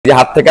যে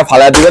হাত থেকে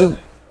ফালায় দিবেন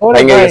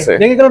ভেঙে গেছে।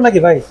 ভেঙে গেল নাকি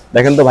ভাই?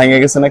 দেখেন তো ভেঙে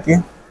গেছে নাকি।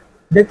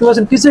 দেখতে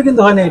পাচ্ছেন কিছু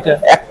কিন্তু হয় না, এটা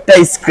একটা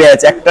স্ক্র্যাচ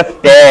একটা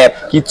ট্যাপ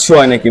কিছু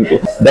হয় না কিন্তু।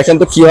 দেখেন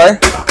তো কি হয়।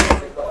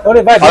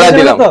 ওরে ভাই ফালায়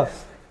দিলাম তো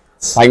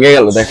ভেঙে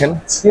গেল। দেখেন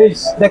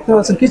দেখতে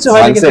পাচ্ছেন কিছু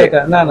হয় না কিন্তু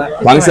এটা। না না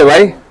ভাঙছে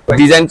ভাই।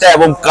 ডিজাইনটা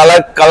এবং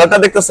কালারটা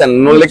দেখতেছেন,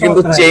 নলে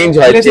কিন্তু চেঞ্জ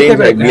হয়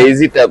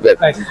গ্লেজি টাইপের।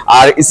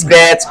 আর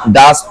স্ক্র্যাচ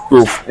ডাস্ট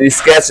প্রুফ,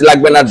 স্ক্র্যাচ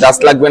লাগবে না,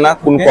 ডাস্ট লাগবে না,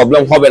 কোনো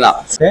প্রবলেম হবে না।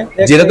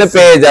 যেটাতে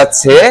পেয়ে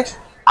যাচ্ছে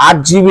 8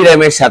 জিবি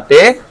র‍্যাম এর সাথে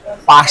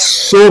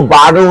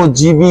 512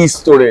 জিবি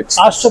স্টোরেজ।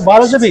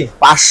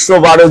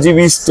 512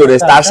 GB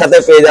storage. তার সাথে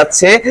পেয়ে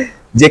যাচ্ছে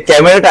যে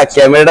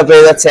ক্যামেরাটা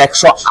পেয়ে যাচ্ছে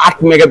 108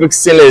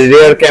 মেগাপিক্সেলের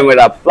রিয়ার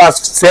ক্যামেরা প্লাস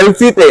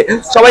সেলফিতে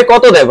সবাই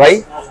কত দেয় ভাই?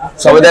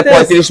 সবাই দেয়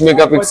 35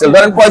 মেগাপিক্সেল।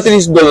 ধরেন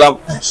 35 ধরলাম,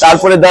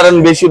 তারপরে ধরেন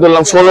বেশি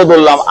ধরলাম 16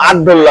 ধরলাম, 8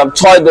 ধরলাম,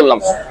 6 ধরলাম।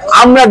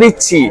 আমরা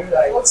দিচ্ছি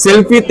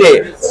সেলফিতে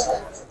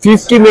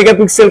 50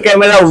 megapixel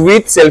camera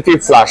with selfie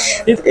flash.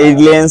 এই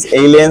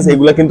লেন্স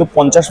এগুলো কিন্তু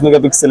 50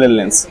 মেগাপিক্সেলের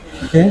লেন্স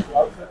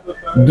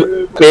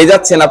পেয়ে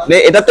যাচ্ছেন আপনি।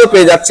 এটাতেও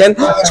পেয়ে যাচ্ছেন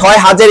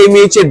 6000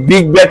 mAh এর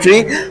বিগ ব্যাটারি,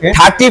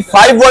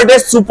 35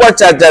 ওয়াটের সুপার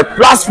চার্জার,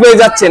 প্লাস পেয়ে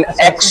যাচ্ছেন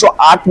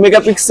 108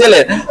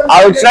 মেগাপিক্সেলের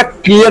আলট্রা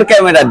ক্লিয়ার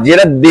ক্যামেরা,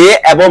 যেটা ডে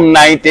এবং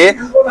নাইটে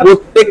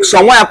প্রত্যেক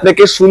সময়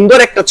আপনাকে সুন্দর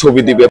একটা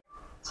ছবি দিবে।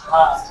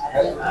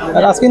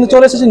 আর আজকে কিন্তু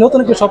চলে এসেছি নতুন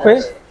একটা শপে।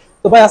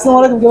 তো ভাই আসসালামু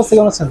আলাইকুম, কি অবস্থা,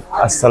 কেমন আছেন?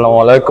 আসসালামু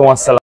আলাইকুম।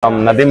 আসসালাম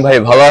নাদিম ভাই,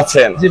 ভালো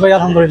আছেন? জি ভাই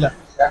আলহামদুলিল্লাহ।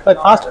 ভাই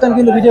ফার্স্ট টাইম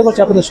কিন্তু ভিডিও করছি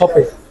আপনাদের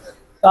শপে।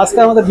 তো আজকে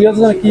আমাদের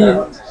ভিউয়ারদের জন্য কি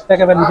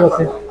দেখাবেন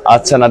ভিডিওতে?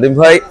 আচ্ছা নাদিম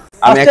ভাই,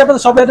 আমি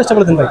আপনাদের শপের অ্যাড্রেসটা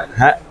বলে দিন ভাই।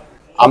 হ্যাঁ,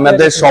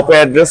 আমাদের শপের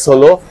অ্যাড্রেস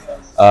হলো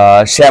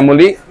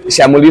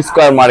শ্যামলী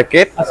স্কয়ার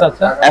মার্কেট। আচ্ছা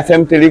আচ্ছা।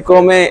 এফএম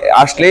টেলিকমে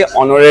আসলে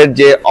অনরের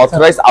যে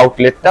অথরাইজ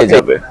আউটলেটটা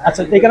যাবে।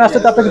 আচ্ছা, এখানে আসলে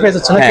তো আপনাকে পেয়ে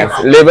যাচ্ছে নাকি? হ্যাঁ,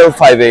 লেভেল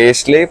 5 এ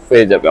আসলে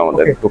পেয়ে যাবে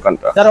আমাদের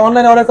দোকানটা। যারা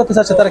অনলাইনে অর্ডার করতে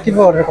চাচ্ছে তারা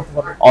কিভাবে অর্ডার করতে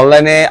পারবে?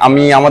 অনলাইনে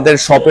আমি আমাদের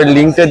শপের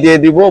লিংকটা দিয়ে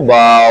দিব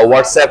বা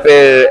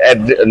হোয়াটসঅ্যাপের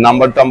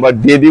নাম্বার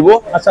দিয়ে দিব।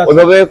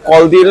 ওইভাবে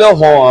কল দিলে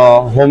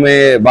হোমে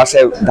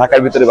বাসায় ঢাকার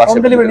ভিতরে বাসায়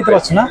হোম ডেলিভারি নিতে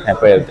পারছেন না? হ্যাঁ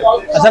পেয়ে যাবে।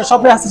 যারা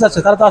শপে আসতে চাচ্ছে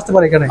তারা তো আসতে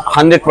পারে এখানে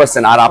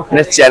 100%। আর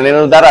আপনার চ্যানেল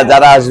দ্বারা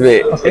যারা আসবে,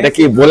 এটা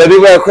কি বলে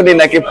দিব এখনই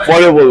নাকি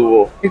পরে বলবো?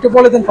 একটু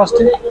বলে দেন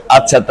ফার্স্টে।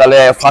 আচ্ছা, তাহলে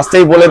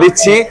ফার্স্টেই বলে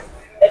দিচ্ছি।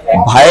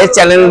 ভাইয়ের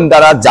চ্যানেল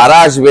দ্বারা যারা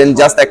আসবেন,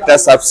 জাস্ট একটা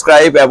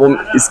সাবস্ক্রাইব এবং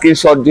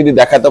স্ক্রিনশট যদি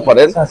দেখাতে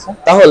পারেন,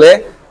 তাহলে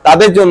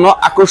তাদের জন্য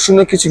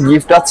আকর্ষণীয় কিছু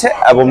গিফট আছে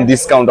এবং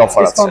ডিসকাউন্ট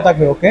অফার আছে। ডিসকাউন্ট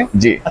থাকবে, ওকে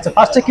জি। আচ্ছা,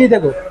 ফার্স্টে কি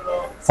দেখো?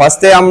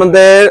 ফার্স্টে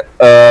আমাদের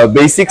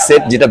বেসিক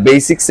সেট, যেটা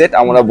বেসিক সেট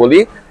আমরা বলি,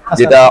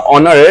 যেটা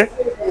অনারের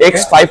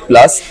x5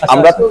 প্লাস,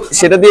 আমরা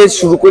সেটা দিয়ে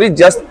শুরু করি।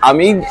 জাস্ট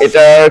আমি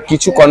এটার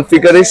কিছু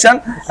কনফিগারেশন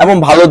এবং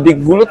ভালো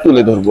দিকগুলো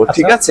তুলে ধরবো,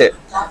 ঠিক আছে?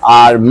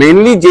 আর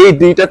মেইনলি যে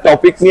দুইটা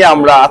টপিক নিয়ে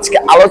আমরা আজকে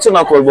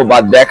আলোচনা করব বা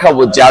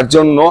দেখাবো, যার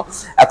জন্য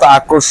এত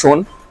আকর্ষণ,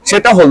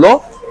 সেটা হলো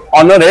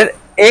অনারের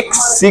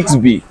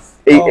x6b।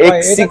 এই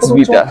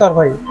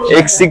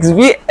x6b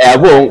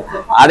এবং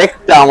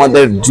আরেকটা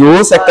আমাদের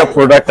জোস একটা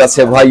প্রোডাক্ট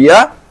আছে ভাইয়া।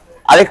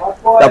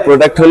 আরেকটা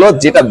প্রোডাক্ট হলো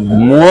যেটা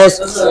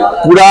মোস্ট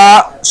পুরা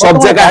সব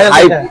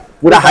জায়গায়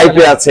পুরা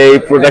হাইপে আছে, এই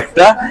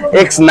প্রোডাক্টটা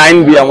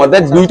x9b।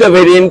 আমাদের দুইটা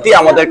ভেরিয়েন্টই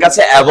আমাদের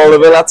কাছে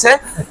অ্যাভেলেবল আছে।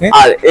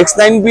 আর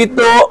x9b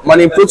তো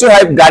মানে প্রচুর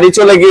হাইপ, গাড়ি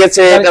চলে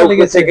গিয়েছে, এটা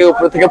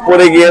উপর থেকে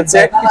পড়ে গিয়েছে,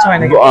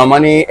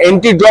 মানে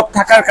এন্টি ড্রপ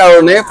থাকার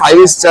কারণে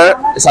 5 স্টার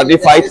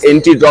সার্টিফাইড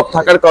এন্টি ড্রপ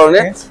থাকার কারণে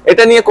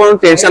এটা নিয়ে কোনো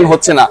টেনশন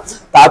হচ্ছে না।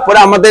 তারপরে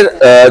আমাদের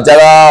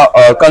যারা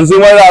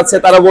কনজিউমাররা আছে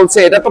তারা বলছে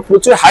এটা তো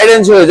প্রচুর হাই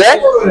রেঞ্জ হয়ে যায়,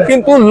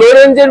 কিন্তু লো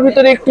রেঞ্জের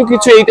ভিতরে একটু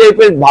কিছু এই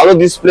টাইপের ভালো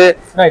ডিসপ্লে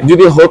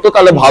যদি হতো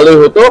তাহলে ভালোই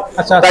হতো।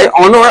 তাই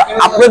অনর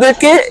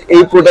আপনাদেরকে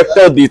এই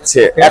প্রোডাক্টটাও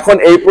দিচ্ছে। এখন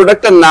এই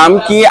প্রোডাক্টটার নাম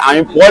কি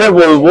আমি পরে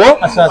বলবো,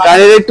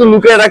 কারণ একটু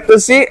লুকিয়ে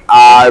রাখতেছি।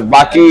 আর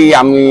বাকি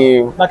আমি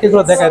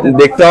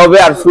দেখতে হবে,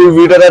 আর ফুল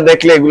ভিডিওটা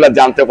দেখলে এগুলা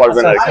জানতে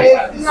পারবেন আর কি।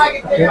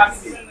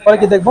 পরে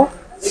কি দেখবো?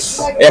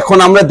 এখন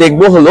আমরা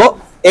দেখবো হলো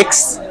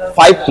x5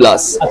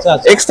 প্লাস।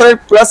 x5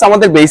 প্লাস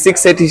আমাদের বেসিক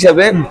সেট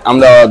হিসাবে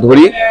আমরা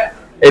ধরি।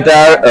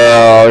 এটার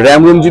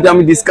র‍্যাম রুম যদি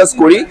আমি ডিসকাস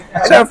করি,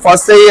 এটা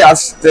ফার্স্টেই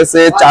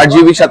আসতেছে 4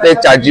 জিবির সাথে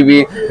 4 জিবি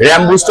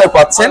র‍্যাম বুস্টার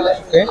পাচ্ছেন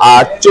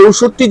আর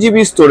 64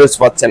 জিবি স্টোরেজ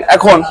পাচ্ছেন।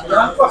 এখন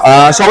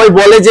সবাই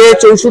বলে যে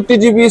 64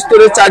 জিবি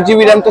স্টোরেজ 4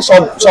 জিবি র‍্যাম তো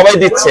সবাই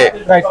দিচ্ছে,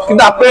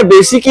 কিন্তু আপনারা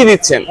বেশি কি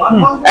দিচ্ছেন?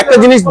 একটা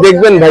জিনিস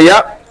দেখবেন ভাইয়া,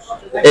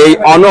 এই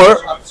অনর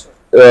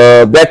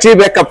ব্যাটারি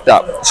ব্যাকআপটা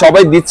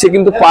সবাই দিচ্ছে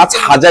কিন্তু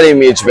 5000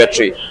 mAh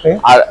ব্যাটারি,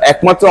 আর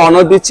একমাত্র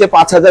অনর দিচ্ছে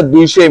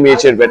 5200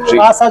 mAh এর ব্যাটারি।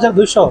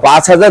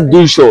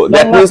 5200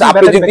 দ্যাট মিন্স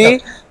আপনি যদি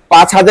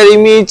 5000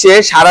 mAh এ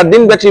সারা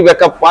দিন ব্যাটারি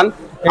ব্যাকআপ পান,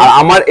 আর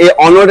আমার এই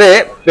অনরে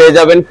পেয়ে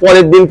যাবেন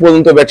পরের দিন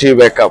পর্যন্ত ব্যাটারি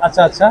ব্যাকআপ।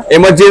 আচ্ছা আচ্ছা,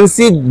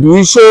 এমার্জেন্সি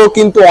 200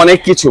 কিন্তু অনেক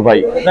কিছু ভাই,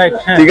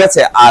 ঠিক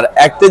আছে? আর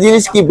একটা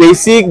জিনিস কি,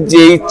 বেসিক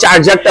যে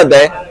চার্জারটা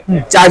দেয়,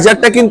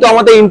 চার্জারটা কিন্তু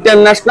আমাদের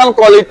ইন্টারন্যাশনাল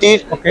কোয়ালিটির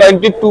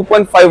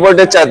 22.5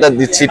 ওয়াটের চার্জার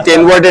দিচ্ছি,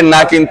 10 ওয়াটের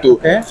না কিন্তু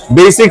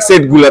বেসিক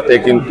সেট গুলাতে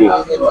কিন্তু।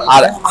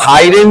 আর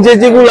হাই রেঞ্জে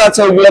যেগুলো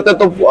আছে ওগুলাতে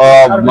তো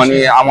মানে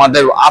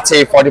আমাদের আছে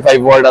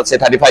 45 ওয়াট আছে,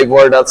 35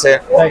 ওয়াট আছে,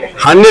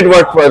 100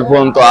 ওয়াট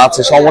পর্যন্ত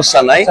আছে, সমস্যা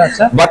নাই।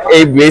 বাট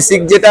এই বেসিক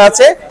যেটা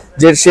আছে,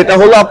 যে সেটা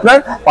হলো আপনার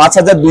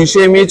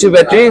 5200 mAh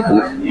ব্যাটারি,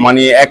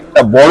 মানে একটা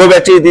বড়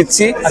ব্যাটারি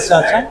দিচ্ছি।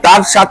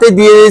 তার সাথে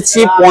দিয়ে দিচ্ছি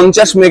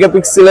 50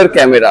 মেগাপিক্সেলের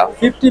ক্যামেরা,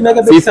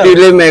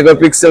 50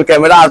 মেগাপিক্সেল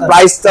ক্যামেরা। আর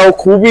প্রাইসটাও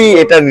খুবই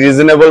এটা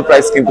রিজনেবল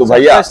প্রাইস কিন্তু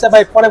ভাইয়া,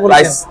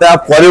 প্রাইসটা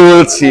পরে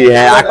বলছি।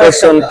 হ্যাঁ,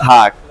 আকর্ষণ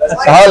থাক।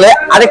 তাহলে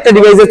আরেকটা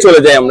ডিভাইসে চলে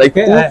যাই আমরা,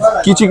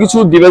 কিছু কিছু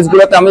ডিভাইস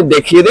গুলোতে আমি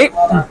দেখিয়ে দিই।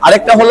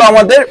 আরেকটা হলো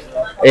আমাদের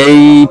এই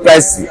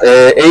প্রাইস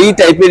এই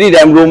টাইপেরই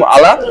র‍্যাম রুম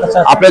আলা।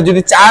 আপনারা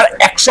যদি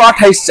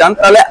 128 চান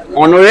তাহলে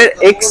অনরের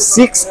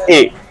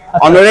x6a,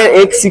 অনরের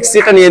x6a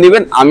টা নিয়ে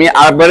নেবেন। আমি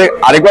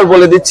আরেকবার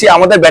বলে দিচ্ছি,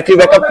 আমাদের ব্যাটারি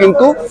ব্যাকআপ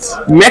কিন্তু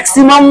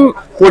ম্যাক্সিমাম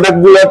প্রোডাক্ট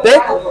গুলোতে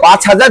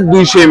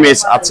 5200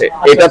 mAh আছে।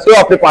 এটাতেও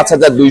আপনি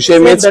 5200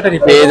 mAh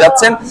পেয়ে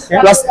যাচ্ছেন,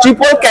 প্লাস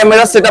ট্রিপল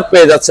ক্যামেরা সেটআপ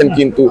পেয়ে যাচ্ছেন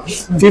কিন্তু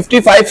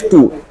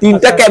 55:2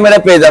 তিনটা ক্যামেরা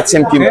পেয়ে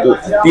যাচ্ছেন কিন্তু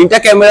তিনটা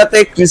ক্যামেরাতে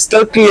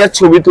ক্রিস্টাল ক্লিয়ার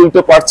ছবি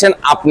তুলতে পারছেন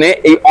আপনি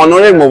এই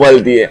অনরের মোবাইল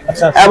দিয়ে।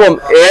 এবং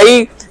এই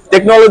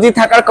টেকনোলজি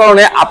থাকার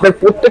কারণে আপনার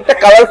প্রত্যেকটা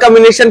কালার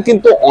কম্বিনেশন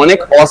কিন্তু অনেক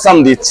অসাম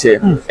দিচ্ছে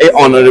এই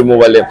অনারের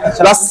মোবাইলে।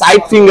 প্লাস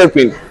সাইড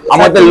ফিঙ্গারপ্রিন্ট,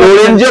 আমাদের লো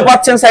রেঞ্জেও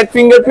পাচ্ছেন সাইড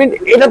ফিঙ্গারপ্রিন্ট,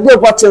 এটাতেও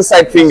পাচ্ছেন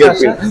সাইড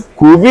ফিঙ্গারপ্রিন্ট,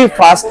 খুবই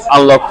ফাস্ট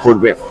আনলক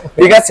করবে।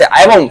 ঠিক আছে,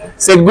 এবং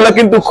সেটগুলো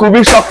কিন্তু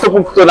খুবই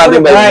শক্তপোক্ত,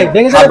 নাদিম ভাই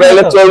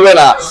ভাবলে চলবে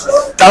না।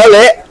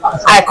 তাহলে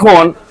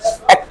এখন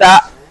একটা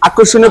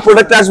আকর্ষণীয়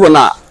প্রোডাক্ট আসবো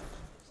না,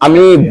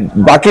 আমি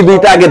বাকি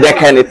দুইটা আগে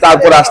দেখাইনি,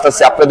 তারপর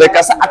আসতেছে আপনাদের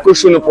কাছে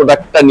আকর্ষণীয়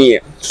প্রোডাক্টটা নিয়ে।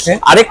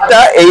 আরেকটা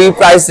এই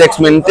প্রাইস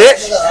সেগমেন্টে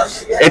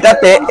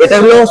এটাতে, এটা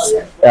হলো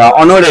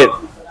অনরের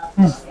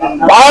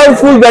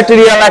পাওয়ারফুল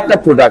ব্যাটারি ওয়ালা একটা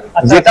প্রোডাক্ট,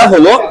 যেটা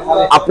হলো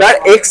আপনার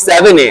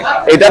x7a।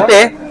 এটাতে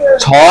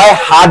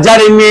 6000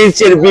 mAh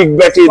এর বিগ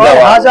ব্যাটারি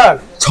দেওয়া,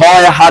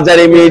 6000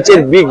 mAh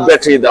এর বিগ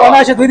ব্যাটারি দেওয়া,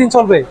 আরামে 2 দিন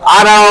চলবে,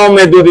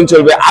 আরামে 2 দিন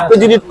চলবে। আপনি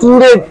যদি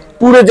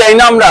ট্যুরে যাই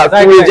না, আমরা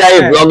ট্যুরে যাই,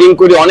 ব্লগিং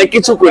করি, অনেক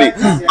কিছু করি,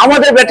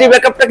 আমাদের ব্যাটারি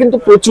ব্যাকআপটা কিন্তু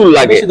প্রচুর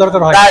লাগে।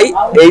 তাই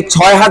এই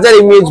 6000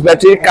 mAh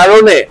ব্যাটারির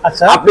কারণে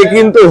আপনি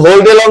কিন্তু হোল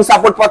ডে লং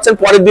সাপোর্ট পাচ্ছেন,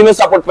 পরের দিনও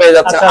সাপোর্ট পেয়ে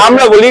যাচ্ছেন।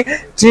 আমরা বলি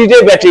 3 ডে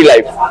ব্যাটারি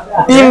লাইফ,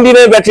 3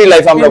 দিনের ব্যাটারি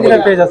লাইফ আমরা বলি,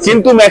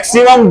 কিন্তু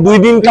ম্যাক্সিমাম 2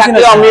 দিন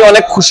থাকলে আমি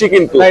অনেক খুশি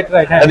কিন্তু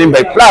নাদিম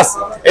ভাই। প্লাস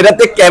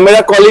এটাতে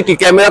ক্যামেরা কোয়ালিটি,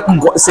 ক্যামেরা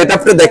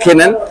সেটআপটা দেখে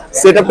নেন,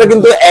 সেটআপটা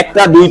কিন্তু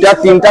একটা, দুইটা,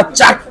 তিনটা,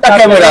 চারটা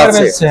ক্যামেরা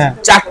আছে।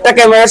 চারটা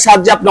ক্যামেরার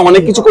সাহায্যে আপনি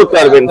অনেক কিছু করতে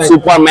পারবেন।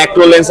 সুপার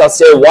ম্যাক্রো লেন্স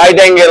আছে, ওয়াইড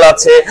অ্যাঙ্গেল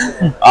আছে,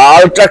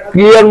 আলট্রা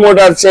ক্লিয়ার মোড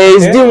আছে,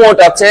 এইচডি মোড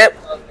আছে,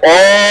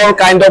 অল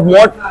কাইন্ড অফ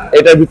মোড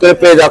এটার ভিতরে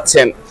পেয়ে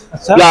যাচ্ছেন।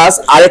 প্লাস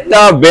আরেকটা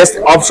বেস্ট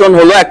অপশন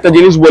হলো, একটা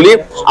জিনিস বলি,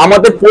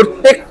 আমাদের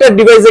প্রত্যেকটা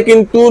ডিভাইসে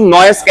কিন্তু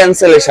নয়েজ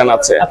ক্যান্সেলেশন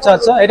আছে।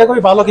 আচ্ছা, এটা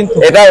খুবই ভালো কিন্তু,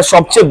 এটা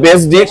সবচেয়ে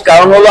বেস্ট দিক।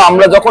 কারণ হলো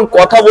আমরা যখন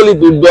কথা বলি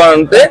দূর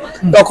দূরান্তে,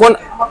 তখন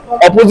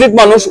অপোজিট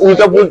মানুষ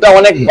উল্টা পুল্টা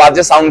অনেক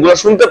বাজে সাউন্ড গুলো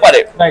শুনতে পারে,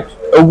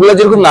 ওগুলো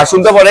যেরকম না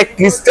শুনতে পারে,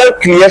 ক্রিস্টাল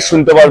ক্লিয়ার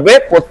শুনতে পারবে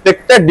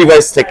প্রত্যেকটা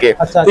ডিভাইস থেকে।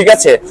 ঠিক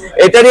আছে,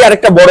 এটারই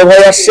আরেকটা বড়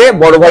ভাই আসছে,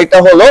 বড় ভাইটা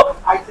হলো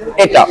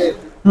এটা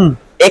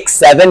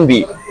x7b।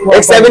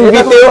 x7b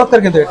তেও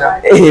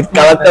এই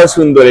কালারটাও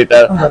সুন্দর, এটা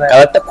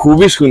কালারটা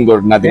খুবই সুন্দর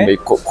নাদিম ভাই,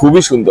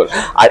 খুবই সুন্দর।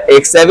 আর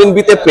x7b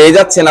তে পেয়ে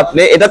যাচ্ছেন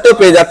আপনি, এটাতেও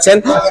পেয়ে যাচ্ছেন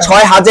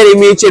 6000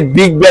 mAh এর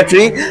বিগ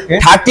ব্যাটারি,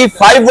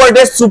 35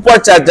 ওয়াটের সুপার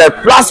চার্জার,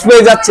 প্লাস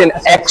পেয়ে যাচ্ছেন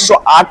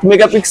 108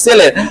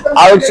 মেগাপিক্সেলের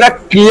আলট্রা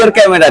ক্লিয়ার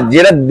ক্যামেরা,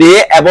 যেটা ডে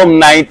এবং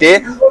নাইটে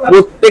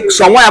প্রত্যেক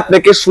সময়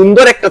আপনাকে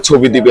সুন্দর একটা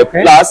ছবি দিবে।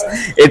 প্লাস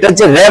এটার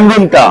যে র‍্যাম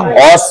রুমটা,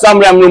 অসাম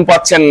র‍্যাম রুম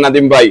পাচ্ছেন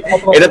নাদিম ভাই।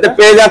 এটাতে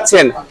পেয়ে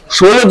যাচ্ছেন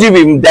 16GB,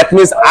 that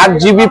means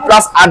 8GB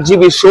plus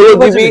 8GB,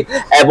 16GB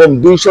এবং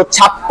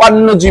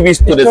 256GB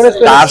স্টোরেজ।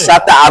 তার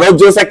সাথে আরো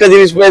জোস একটা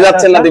জিনিস পেয়ে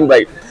যাচ্ছেন নাদিম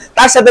ভাই,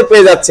 তার সাথে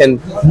পেয়ে যাচ্ছেন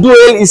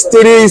ডুয়েল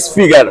স্টেরিও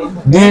স্পিকার,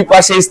 দুই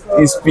পাশে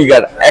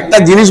স্পিকার। একটা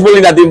জিনিস বলি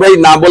নাদিম ভাই,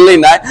 না বললেই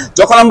না,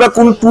 যখন আমরা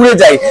কোন ট্যুরে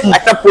যাই,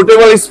 একটা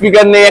পোর্টেবল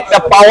স্পিকার নেই, একটা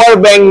পাওয়ার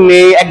ব্যাংক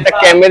নেই, একটা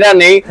ক্যামেরা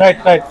নেই,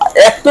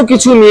 এত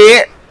কিছু নিয়ে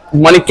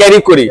মানে ক্যারি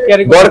করি,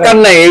 দরকার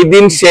নাই, এই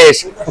দিন শেষ।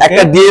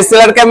 একটা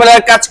ডিএসএলআর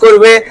ক্যামেরার কাজ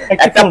করবে,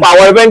 একটা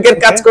পাওয়ার ব্যাংকের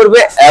কাজ করবে,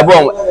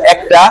 এবং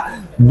একটা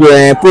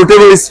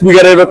পোর্টেবল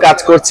স্পিকারেরও কাজ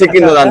করছে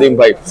কিন্তু নাদিম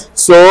ভাই।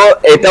 সো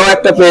এটাও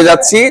একটা পেয়ে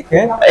যাচ্ছি।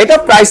 এটা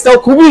প্রাইসটাও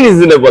খুবই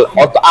রিজনেবল,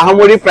 অত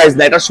আহামরি প্রাইস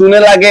না। এটা শুনে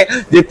লাগে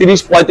যে 30,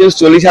 35,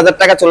 40 হাজার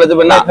টাকা চলে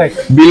যাবে, না,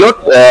 বিলো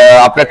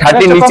আপনার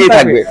 30 নিচেই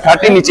থাকবে,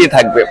 30 নিচেই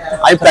থাকবে।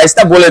 আমি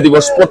প্রাইসটা বলে দিব,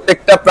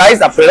 প্রত্যেকটা প্রাইস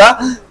আপনারা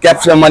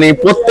ক্যাপশন মানে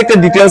প্রত্যেকটা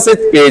ডিটেইলসে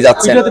পেয়ে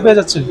যাচ্ছেন,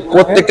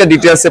 প্রত্যেকটা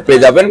ডিটেইলসে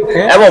পেয়ে যাবেন।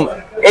 এবং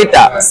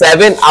এটা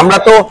 7, আমরা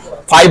তো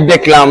 5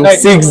 দেখলাম,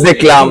 6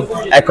 দেখলাম,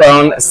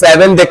 এখন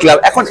 7 দেখলাম,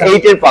 এখন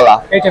 8 এর পালা।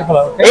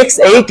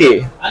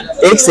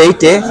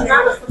 x8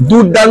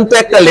 দুর্দান্ত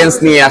একটা লেন্স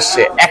নিয়ে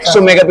আসছে, 100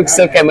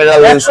 মেগাপিক্সেল ক্যামেরা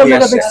লেন্স নিয়ে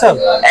আসছে,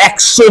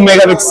 100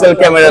 মেগাপিক্সেল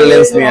ক্যামেরা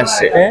লেন্স নিয়ে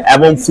আসছে,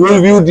 এবং ফুল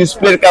ভিউ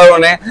ডিসপ্লের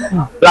কারণে।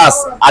 প্লাস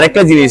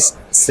আরেকটা জিনিস,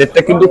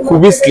 সেটটা কিন্তু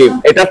খুবই স্লিম,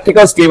 এটার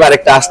থেকেও স্লিম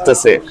আরেকটা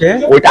আসতেছে,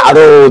 ওইটা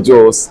আরো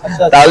জোস।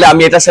 তাহলে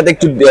আমি এটার সাথে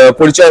একটু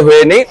পরিচয়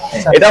হয়ে নেই।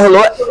 এটা হলো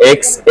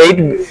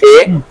x8a,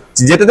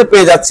 যেটাতে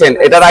পেয়ে যাচ্ছেন,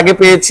 এটার আগে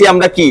পেয়েছি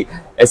আমরা কি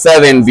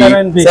 7B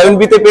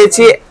 7B তে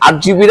পেয়েছি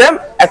 8GB RAM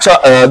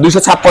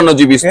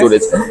 256GB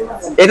স্টোরেজ।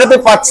 এটাতে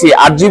পাচ্ছি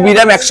 8GB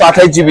RAM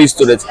 128GB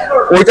স্টোরেজ।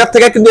 ওইটার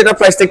থেকে কিন্তু এটা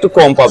প্রাইসটা একটু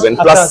কম পাবেন,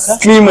 প্লাস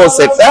স্লিমও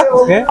সেটটা,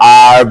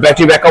 আর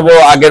ব্যাটারি ব্যাকআপও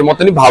আগের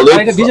মতনই ভালোই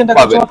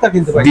পাবেন।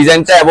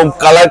 ডিজাইনটা এবং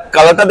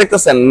কালারটা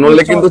দেখতেছেন,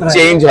 নলে কিন্তু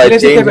চেঞ্জ হয়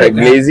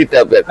গ্লেজি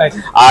টাইপের।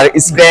 আর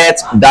স্ক্র্যাচ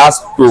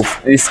ডাস্ট প্রুফ,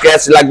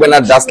 স্ক্র্যাচ লাগবে না,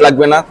 ডাস্ট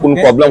লাগবে না, কোনো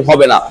প্রবলেম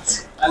হবে না।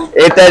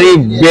 এটারই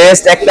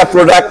বেস্ট একটা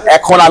প্রোডাক্ট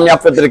এখন আমি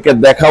আপনাদেরকে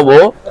দেখাবো,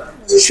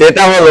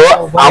 সেটা হলো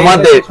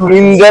আমাদের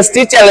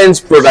ইন্ডাস্ট্রি চ্যালেঞ্জ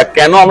প্রোডাক্ট।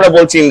 কেন আমরা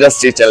বলছি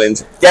ইন্ডাস্ট্রি চ্যালেঞ্জ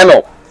কেন?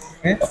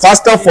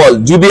 ফার্স্ট অফ অল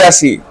যদি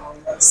আসি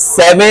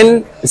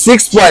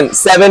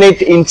 6.78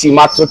 ইঞ্চি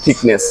মাত্র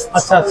থিকনেস,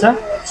 আচ্ছা আচ্ছা,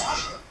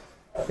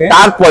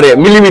 তারপরে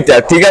মিলিমিটার,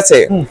 ঠিক আছে।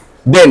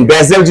 দেন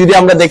বেজেল যদি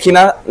আমরা দেখি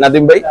না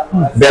নাদিম ভাই,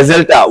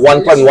 বেজেলটা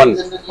 1.1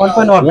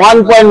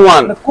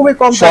 খুবই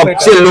কম,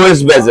 সবচেয়ে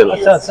লোয়েস্ট বেজেল,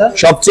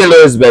 সবচেয়ে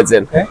লোয়েস্ট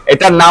বেজেল।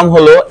 এটার নাম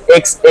হলো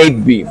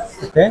x8b,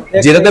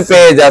 যেটাতে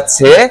পেয়ে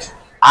যাচ্ছে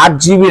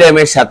 8GB RAM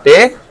এর সাথে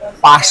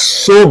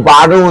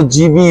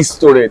 512GB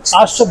স্টোরেজ।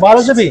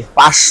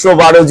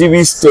 512GB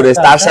স্টোরেজ,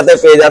 তার সাথে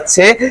পেয়ে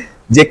যাচ্ছে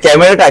যে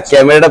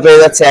ক্যামেরাটা পেয়ে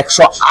যাচ্ছে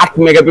 108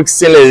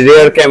 মেগাপিক্সেলের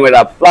রিয়ার ক্যামেরা,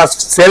 প্লাস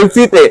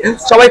সেলফিতে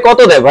সবাই কত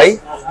দেয় ভাই?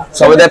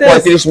 সবাই দেয়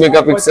 35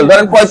 মেগাপিক্সেল,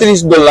 ধরেন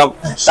 35 ধরলাম,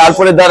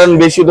 তারপরে ধরেন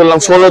বেশি ধরলাম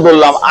 16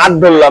 ধরলাম, 8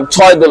 ধরলাম,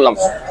 6 ধরলাম।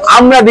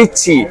 আমরা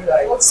দিচ্ছি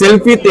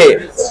সেলফিতে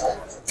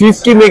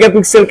 50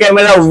 megapixel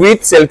camera with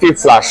selfie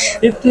flash,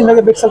 50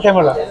 megapixel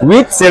camera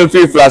with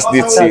selfie flash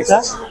দিচ্ছি,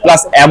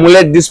 প্লাস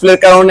অ্যামোলেড ডিসপ্লের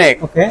কারণে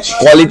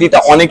কোয়ালিটিটা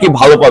অনেকই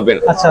ভালো পাবেন।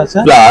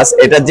 প্লাস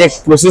এটা যে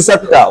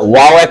প্রসেসরটা,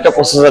 ওয়াও একটা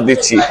প্রসেসর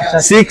দিচ্ছি,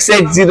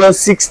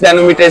 6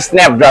 ন্যানোমিটার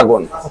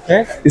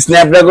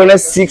স্ন্যাপড্রাগনের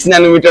 6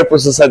 ন্যানোমিটার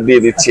প্রসেসর দিয়ে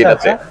দিচ্ছি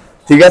এটাতে,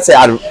 ঠিক আছে।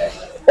 আর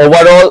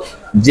ওভারঅল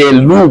যে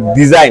লুক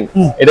ডিজাইন,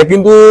 এটা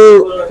কিন্তু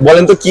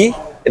বলেন তো কি,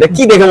 এটা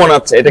কি দেখে মনে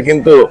হচ্ছে? এটা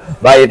কিন্তু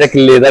ভাই, এটা কি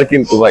লেদার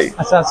কিন্তু ভাই,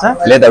 আচ্ছা আচ্ছা,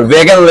 লেদার,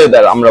 ভেগান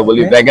লেদার, আমরা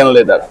বলি ভেগান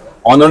লেদার।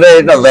 অনরে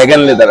এটা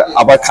ভেগান লেদার,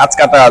 আবার খাঁজ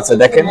কাটা আছে,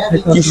 দেখেন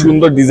কি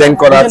সুন্দর ডিজাইন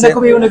করা আছে,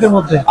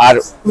 আর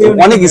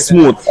অনেক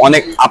স্মুথ,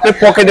 অনেক আপনার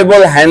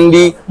পকেটেবল,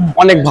 হ্যান্ডি,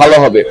 অনেক ভালো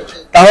হবে।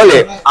 তাহলে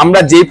আমরা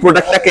যেই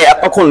প্রোডাক্টটাকে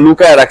এতক্ষণ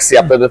লুকায় রাখছি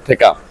আপনাদের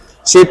থেকে,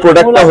 সেই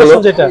প্রোডাক্টটা হলো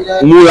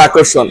মূল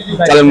আকর্ষণ।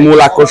 তাহলে মূল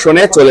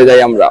আকর্ষণে চলে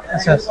যাই আমরা।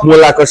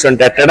 মূল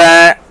আকর্ষণটা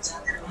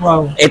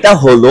এটা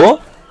হলো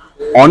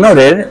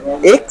অনরের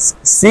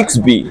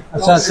x6b,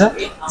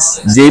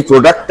 যে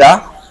প্রোডাক্টটা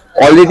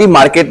অলরেডি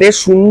মার্কেটে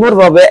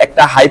সুন্দরভাবে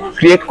একটা হাইপ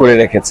ক্রিয়েট করে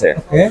রেখেছে।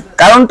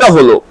 কারণটা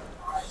হলো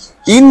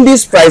ইন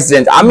দিস প্রাইস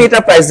রেঞ্জ, আমি এটা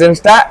প্রাইস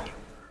রেঞ্জটা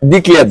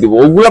ডিক্লেয়ার দিব,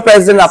 ওগুলো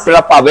প্রাইস রেঞ্জ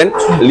আপনারা পাবেন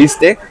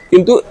লিস্টে,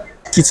 কিন্তু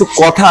কিছু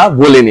কথা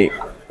বলেনি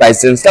প্রাইস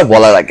রেঞ্জটা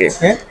বলার আগে।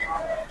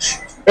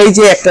 এই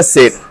যে একটা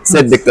সেট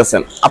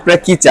দেখতেছেন, আপনারা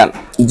কি চান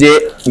যে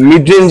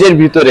মিড রেঞ্জের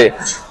ভিতরে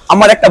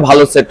আমার একটা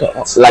ভালো সেট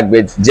লাগবে,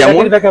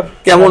 যেমন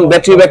কেমন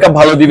ব্যাটারি ব্যাকআপ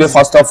ভালো দিবে,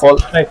 ফার্স্ট অফ অল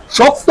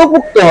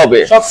শক্তপোক্ত হবে।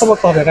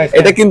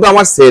 এটা কিন্তু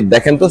আমার সেট,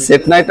 দেখেন তো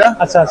সেট না এটা,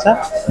 আচ্ছা আচ্ছা,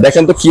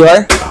 দেখেন তো কি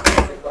হয়।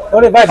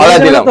 ওরে ভাই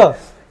দিলাম,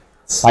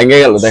 ভাঙে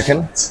গেল, দেখেন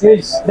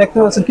দেখতে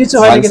পাচ্ছেন কিছু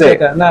হয় নাকি?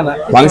 এটা না না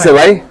ভাঙছে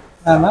ভাই,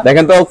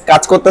 দেখেন তো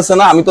কাজ করতেছে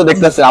না? আমি তো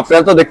দেখতেছি,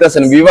 আপনারা তো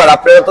দেখতেছেন, ভিউয়ার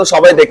আপনারা তো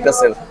সবাই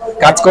দেখতেছেন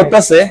কাজ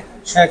করতেছে,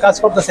 কাজ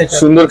করতেছে,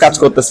 সুন্দর কাজ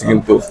করতেছে।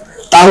 কিন্তু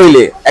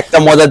তাহলে একটা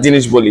মজার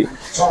জিনিস বলি,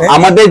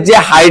 আমাদের যে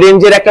হাই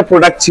রেঞ্জের একটা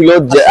প্রোডাক্ট ছিল,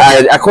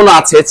 এখনো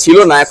আছে, ছিল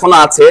না এখনো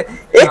আছে,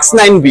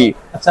 x9b,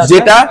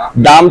 যেটা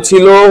দাম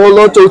ছিল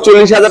হলো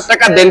 44,000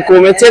 টাকা, দেন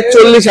কমেছে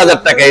 40,000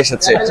 টাকা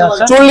এসেছে।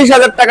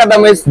 40,000 টাকা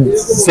দামের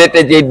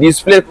সেটে যে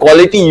ডিসপ্লের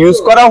কোয়ালিটি ইউজ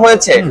করা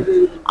হয়েছে,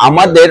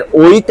 আমাদের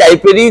ওই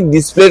টাইপেরই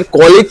ডিসপ্লের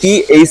কোয়ালিটি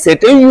এই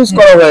সেটেও ইউজ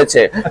করা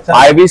হয়েছে।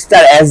 5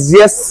 স্টার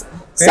SGS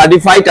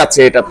সার্টিফাইড আছে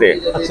এটাতে,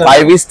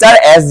 5 স্টার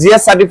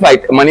SGS সার্টিফাইড,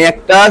 মানে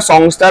একটা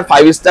সংস্থার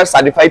 5 স্টার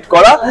সার্টিফাইড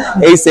করা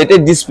এই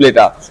সেটের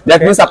ডিসপ্লেটা।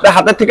 দ্যাট মিন্স আপনার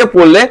হাতের থেকে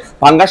পড়লে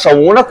ভাঙার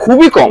সম্ভাবনা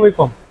খুবই কম,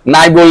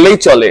 নাই বললেই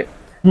চলে।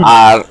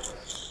 আর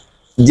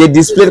যে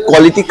ডিসপ্লের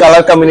কোয়ালিটি,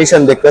 কালার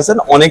কম্বিনেশন দেখতেছেন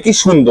অনেকই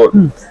সুন্দর।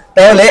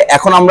 তাহলে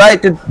এখন আমরা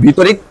এটার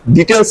ভিতরে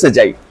ডিটেইলসে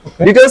যাই।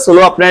 ডিটেইলস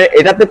হলো আপনার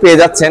এটাতে পেয়ে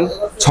যাচ্ছেন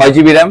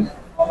 6GB RAM,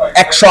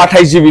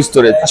 128GB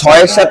স্টোরেজ, 6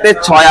 এর সাথে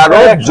 6 আরো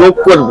যোগ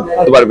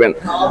করতে পারবেন,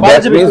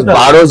 দ্যাট মিন্স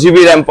 12GB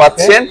RAM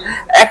পাচ্ছেন,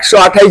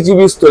 128GB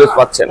স্টোরেজ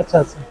পাচ্ছেন।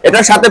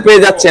 এটার সাথে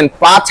পেয়ে যাচ্ছেন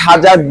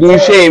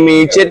 5200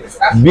 mAh এর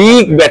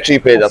বিগ ব্যাটারি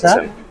পেয়ে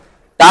যাচ্ছেন।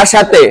 তার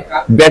সাথে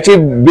ব্যাটারি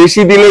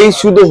বেশি দিলেই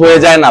শুধু হয়ে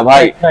যায় না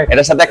ভাই,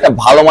 এটার সাথে একটা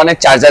ভালো মানের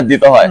চার্জার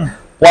দিতে হয়।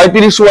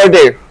 35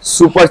 ওয়াটের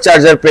সুপার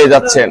চার্জার পেয়ে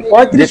যাচ্ছেন,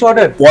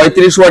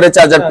 35 ওয়াটের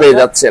চার্জার পেয়ে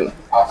যাচ্ছেন।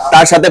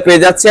 তার সাথে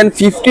পেয়ে যাচ্ছেন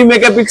 50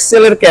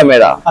 মেগাপিক্সেলের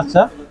ক্যামেরা,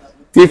 আচ্ছা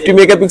 50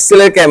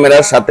 মেগাপিক্সেলের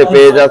ক্যামেরার সাথে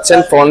পেয়ে যাচ্ছেন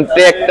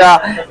ফ্রন্টে একটা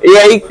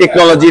এআই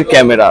টেকনোলজির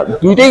ক্যামেরা।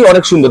 দুইটাই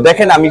অনেক সুন্দর।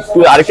 দেখেন আমি একটু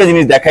আরেকটা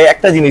জিনিস দেখাই,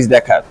 একটা জিনিস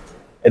দেখার,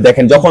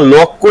 দেখেন যখন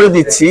লক করে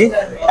দিচ্ছি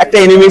একটা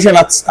অ্যানিমেশন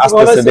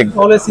আসতেছে, দেখুন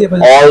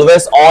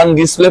অলওয়েজ অন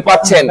ডিসপ্লে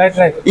পাচ্ছেন।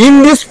 ইন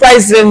দিস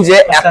প্রাইস রেঞ্জে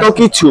এত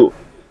কিছু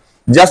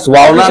জাস্ট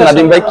ওয়াও না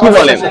নাদিম ভাই, কি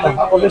বলেন?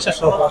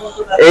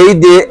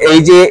 এই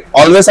যে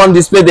অলওয়েজ অন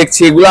ডিসপ্লে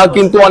দেখছি, এগুলা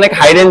কিন্তু অনেক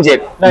হাই রেঞ্জের,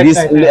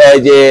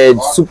 যে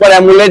সুপার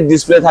অ্যামোলেড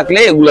ডিসপ্লে থাকলে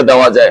এগুলো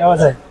দেওয়া যায়,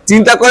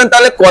 চিন্তা করেন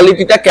তাহলে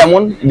কোয়ালিটিটা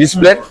কেমন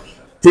ডিসপ্লে,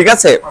 ঠিক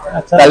আছে।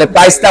 তাহলে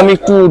প্রাইসটা আমি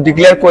একটু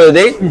ডিক্লেয়ার করে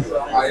দেই।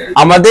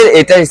 আমাদের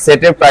এটা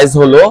সেটের প্রাইস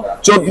হলো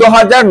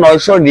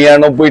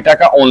 14,999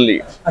 টাকা অনলি।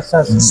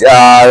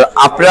 আর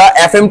আপনারা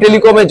এফএম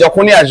টেলিকমে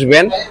যখনই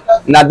আসবেন,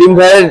 নাদিম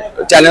ভাইয়ের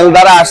চ্যানেল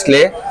দ্বারা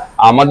আসলে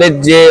আমাদের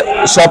যে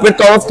শপের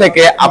তরফ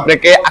থেকে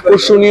আপনাকে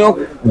আকর্ষণীয়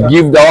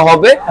গিফট দেওয়া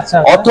হবে,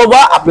 অথবা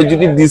আপনি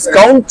যদি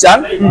ডিসকাউন্ট চান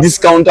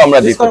ডিসকাউন্ট আমরা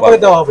দিতে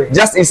পারবো।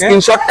 জাস্ট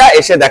স্ক্রিনশটটা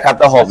এসে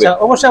দেখাতে হবে,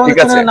 ঠিক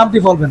আছে। নামটি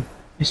বলবেন।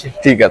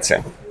 ঠিক আছে,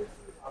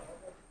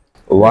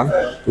 1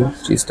 2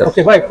 3 স্টার।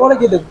 ওকে ভাই, পরে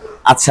কি দেখব?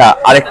 আচ্ছা,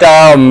 আরেকটা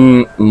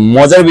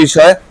মজার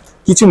বিষয়,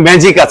 কিছু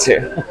ম্যাজিক আছে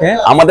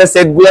আমাদের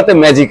সেটগুলোতে,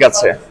 ম্যাজিক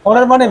আছে।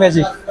 অনার মানে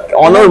ম্যাজিক,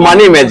 অনার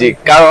মানে ম্যাজিক,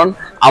 কারণ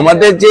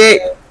আমাদের যে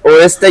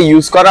ওএসটা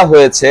ইউজ করা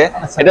হয়েছে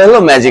এটা হলো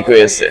ম্যাজিক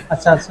ওএস।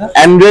 আচ্ছা আচ্ছা,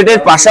 অ্যান্ড্রয়েড এর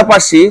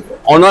পাশাপাশি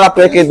অনার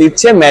আপনাকে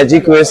দিচ্ছে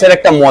ম্যাজিক ওএস এর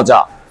একটা মজা।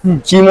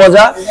 কি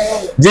মজা?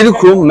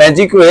 যেরকম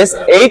ম্যাজিক ওএস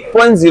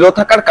 8.0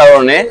 থাকার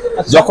কারণে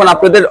যখন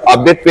আপনাদের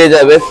আপডেট পেয়ে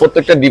যাবে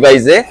প্রত্যেকটা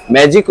ডিভাইসে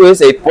ম্যাজিক ওএস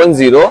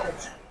 8.0,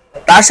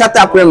 তার সাথে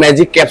আপনার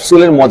ম্যাজিক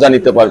ক্যাপসুলের মজা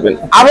নিতে পারবেন।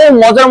 আরো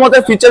মজার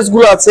মজার ফিচার্স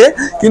গুলো আছে,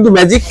 কিন্তু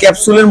ম্যাজিক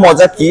ক্যাপসুলের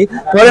মজা কি?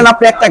 ধরেন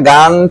আপনি একটা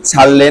গান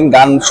ছাড়লেন,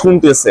 গান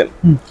শুনতেছেন,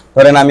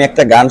 ধরেন আমি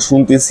একটা গান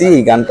শুনতেছি,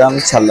 এই গানটা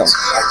আমি ছাড়লাম,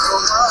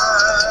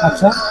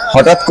 আচ্ছা,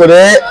 হঠাৎ করে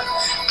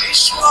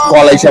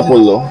কল আইসা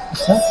পড়লো,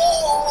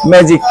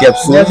 ম্যাজিক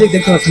ক্যাপসুল।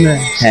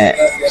 হ্যাঁ,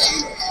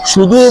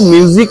 শুধু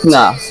মিউজিক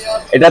না,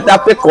 এটাতে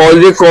আপনি কল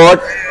রেকর্ড,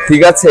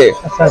 ঠিক আছে,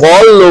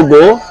 কল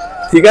লোগো,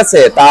 ঠিক আছে,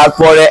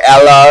 তারপরে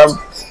অ্যালার্ম,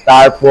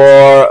 তারপর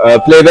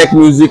প্লেব্যাক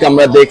মিউজিক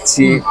আমরা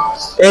দেখছি।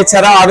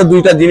 এছাড়া আরো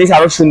দুইটা জিনিস,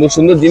 আরো সুন্দর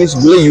সুন্দর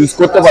জিনিসগুলো ইউজ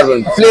করতে পারবেন।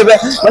 প্লেব্যাক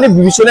মানে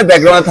পিছনে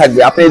ব্যাকগ্রাউন্ডে থাকবে,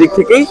 আপনি এদিক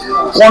থেকেই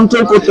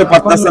কন্ট্রোল করতে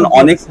পারতেছেন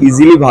অনেক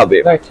ইজিলি ভাবে,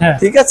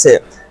 ঠিক আছে।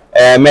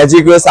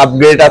 ম্যাজিক ওএস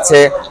আপগ্রেড আছে,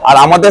 আর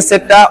আমাদের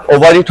সেটটা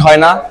ওভারহিট হয়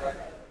না,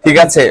 ঠিক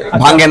আছে,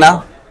 ভাঙে না।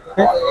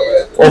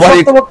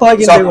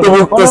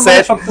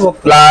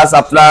 প্লাস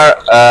আপনার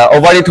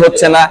ওভারহিট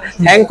হচ্ছে না,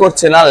 হ্যাং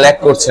করছে না, ল্যাগ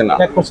করছে না,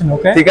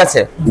 ঠিক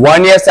আছে।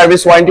 1 ইয়ার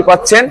সার্ভিস ওয়ারেন্টি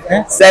পাচ্ছেন,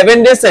 7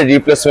 ডেজ এর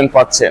রিপ্লেসমেন্ট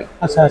পাচ্ছেন,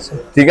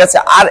 ঠিক আছে।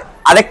 আর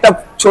আরেকটা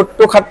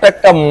ছোট্টখাট্ট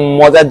একটা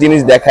মজার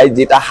জিনিস দেখাই,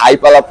 যেটা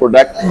হাইপালা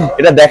প্রোডাক্ট,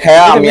 এটা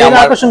দেখায় আমি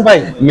আমার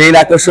মেইন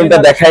আকর্ষণটা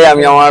দেখাই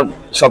আমি আমার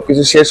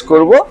সবকিছু শেষ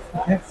করব।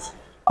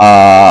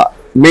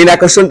 মেইন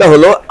আকর্ষণটা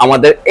হলো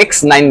আমাদের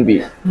x9b।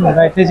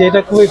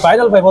 এটা খুবই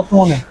ভাইরাল ভাই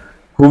বর্তমানে,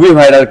 খুবই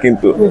ভাইরাল,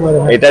 কিন্তু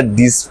এটা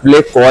display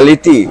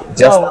quality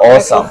just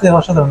awesome,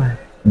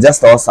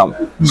 just awesome.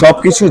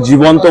 সবকিছু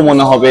জীবন্ত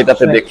মনে হবে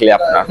এটাতে দেখলে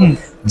আপনার।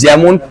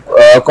 যেমন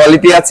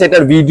কোয়ালিটি আছে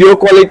এটার ভিডিও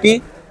কোয়ালিটি,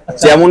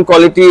 যেমন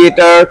কোয়ালিটি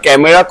এটার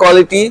ক্যামেরা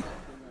কোয়ালিটি,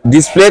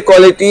 ডিসপ্লে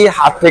কোয়ালিটি,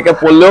 হাত থেকে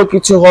পড়লেও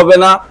কিছু হবে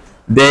না।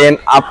 দেন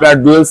আপনার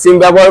ডুয়াল সিম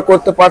ব্যবহার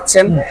করতে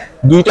পারছেন,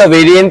 দুইটা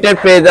ভেরিয়েন্টের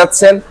পেয়ে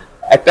যাচ্ছেন।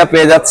 একটা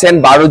পেয়ে যাচ্ছেন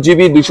 12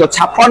 জিবি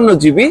 256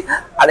 জিবি,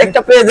 আর একটা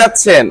পেয়ে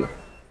যাচ্ছেন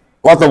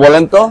কত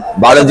বলেন তো?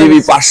 12 জিবি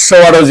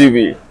 512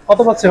 জিবি। কত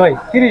পাচ্ছে ভাই?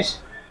 30?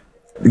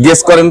 গেস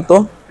করেন তো,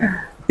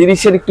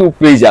 30 এর একটু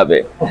উপরেই যাবে।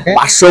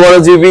 512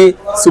 GB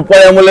super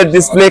AMOLED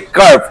display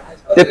curve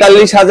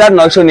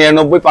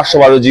 43,999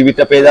 512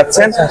 জিবিটা পেয়ে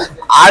যাচ্ছেন।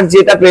 আর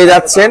যেটা পেয়ে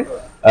যাচ্ছেন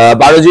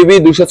 12 জিবি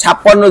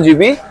 256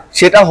 জিবি,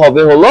 সেটা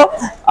হবে হলো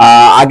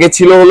আগে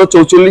ছিল হলো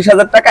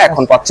 44,000 টাকা,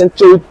 এখন পাচ্ছেন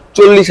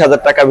 44,000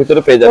 টাকার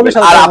ভিতরে পেয়ে যাবেন।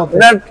 আর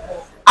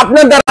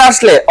আপনার দ্বারা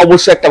আসলে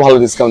অবশ্যই একটা ভালো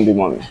ডিসকাউন্ট দিব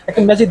আমি।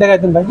 একটা ম্যাজিক দেখাই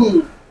দেন ভাই,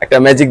 একটা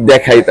ম্যাজিক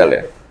দেখাই তাহলে।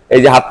 এই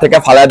যে হাত থেকে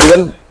ফালা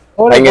দিবেন,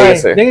 ভেঙে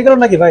গেছে। ভেঙে গেল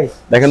নাকি ভাই?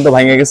 দেখেন তো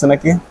ভেঙে গেছে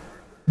নাকি,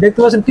 দেখতে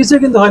পাচ্ছেন কিছু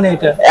কিন্তু হয় না।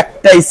 এটা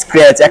একটা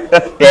স্ক্র্যাচ, একটা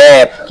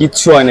ট্যাপ,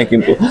 কিছু হয় না।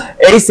 কিন্তু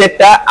এই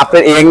সেটটা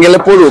আপনার এই অ্যাঙ্গেলে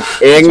পড়ুক,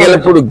 এই অ্যাঙ্গেলে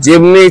পড়ুক,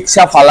 যেমনি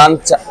ইচ্ছা ফালান,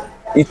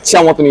 ইচ্ছা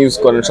মতন ইউজ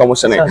করেন,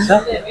 সমস্যা নেই।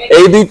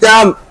 এই দুইটা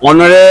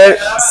অনারের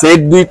সেট,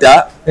 দুইটা,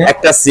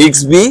 একটা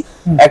 6B,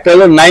 একটা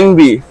হলো 9B,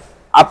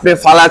 আপনি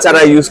ফালা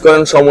ছাড়া ইউজ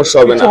করেন, সমস্যা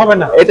হবে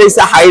না। এটা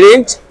হচ্ছে হাই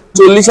রেঞ্জ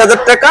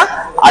 40,000 টাকা,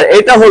 আর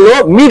এটা হলো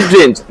মিড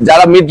রেঞ্জ।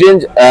 যারা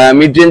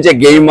মিড রেঞ্জে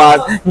গেমার,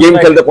 গেম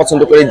খেলতে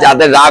পছন্দ করে,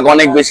 যাদের রাগ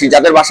অনেক বেশি,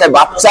 যাদের বাসায়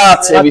বাচ্চা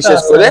আছে বিশেষ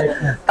করে,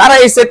 তারা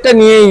এই সেটটা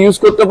নিয়ে ইউজ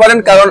করতে পারেন।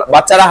 কারণ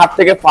বাচ্চারা হাত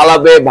থেকে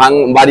ফালাবে,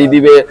 বাড়ি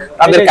দিবে,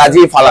 তাদের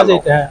কাজেই ফালাবে,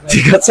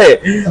 ঠিক আছে।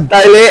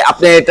 তাইলে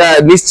আপনি এটা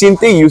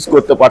নিশ্চিন্তে ইউজ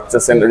করতে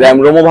পারতেছেন। র্যাম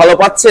রোমও ভালো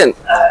পাচ্ছেন,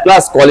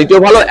 প্লাস কোয়ালিটিও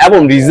ভালো, এবং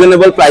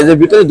রিজনেবল প্রাইসের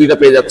ভিতরে দুইটা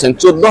পেয়ে যাচ্ছেন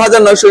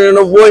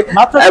 14,999,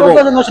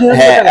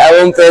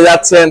 এবং পেয়ে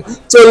যাচ্ছেন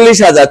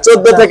 40,000,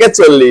 14 থেকে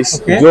 40।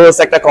 জোস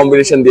একটা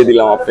কম্বিনেশন দিয়ে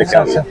দিলাম আপনাকে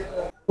আমি।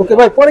 ওকে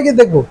ভাই, পরে কি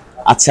দেখবো?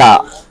 আচ্ছা,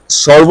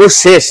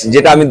 সর্বশেষ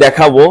যেটা আমি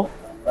দেখাবো,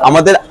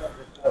 আমাদের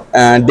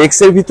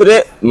ডেস্কের ভিতরে,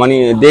 মানে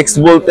ডেস্ক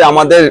বলতে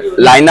আমাদের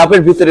লাইন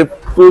আপের ভিতরে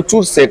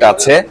প্রচুর সেট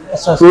আছে,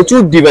 প্রচুর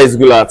ডিভাইস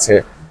গুলো আছে,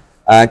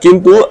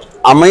 কিন্তু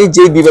আমি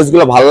যে ডিভাইস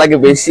গুলো ভালো লাগে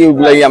বেশি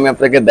ওগুলাই আমি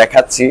আপনাকে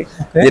দেখাচ্ছি,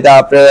 যেটা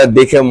আপনারা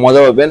দেখে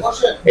মজা পাবেন।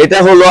 এটা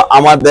হলো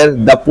আমাদের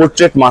দ্য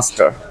পোর্ট্রেট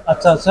মাস্টার।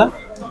 আচ্ছা আচ্ছা,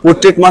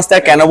 পোর্ট্রেট মাস্টার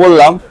কেন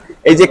বললাম?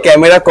 এই যে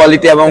ক্যামেরা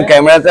কোয়ালিটি এবং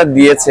ক্যামেরাটা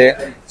দিয়েছে,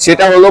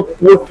 সেটা হলো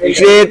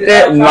পোর্ট্রেটে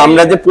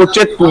আমরা যে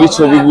পোর্ট্রেট তুলি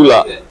ছবিগুলা,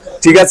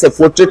 ঠিক আছে,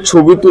 পোর্ট্রেট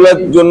ছবি তোলার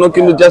জন্য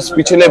কিন্তু জাস্ট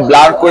পিছনে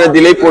ব্লার করে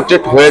দিলেই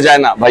পোর্ট্রেট হয়ে যায়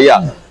না ভাইয়া।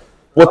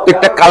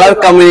 প্রত্যেকটা কালার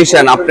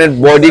কম্বিনেশন, আপনার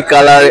body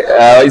colour,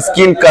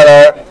 skin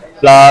colour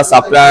plus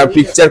আপনার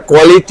পিকচার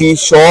কোয়ালিটি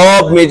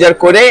সব মেজার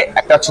করে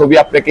একটা ছবি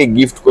আপনাকে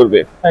গিফট করবে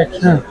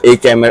এই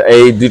ক্যামেরা,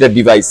 এই দুইটা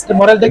ডিভাইস।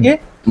 মডেলটা কি?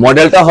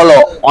 মডেলটা হলো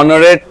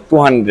অনারেড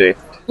 200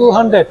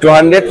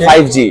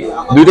 5G,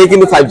 দুইটাই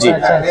কিন্তু 5G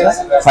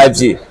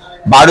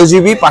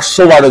 12GB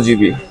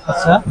 512GB,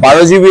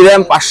 12GB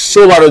RAM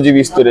 512GB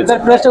storage.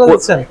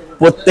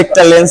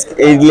 প্রত্যেকটা লেন্স,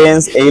 এই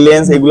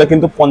লেন্স এগুলা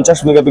কিন্তু 50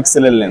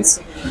 মেগাপিক্সেলের লেন্স।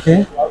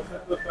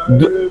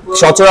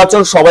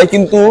 সচরাচর সবাই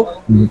কিন্তু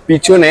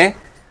পিছনে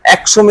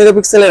 100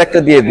 মেগাপিক্সেলের একটা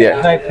দিয়ে দেয়,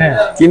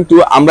 কিন্তু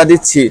আমরা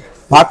দিচ্ছি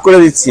ভাগ করে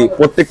দিচ্ছি,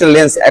 প্রত্যেকটা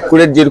লেন্স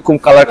অ্যাকুরেট যেরকম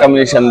কালার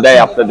কম্বিনেশন দেয়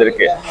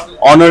আপনাদেরকে।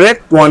 অনারেড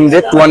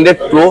 200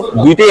 প্রো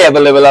দুইটাই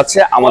অ্যাভেলেবেল আছে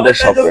আমাদের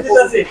শপে।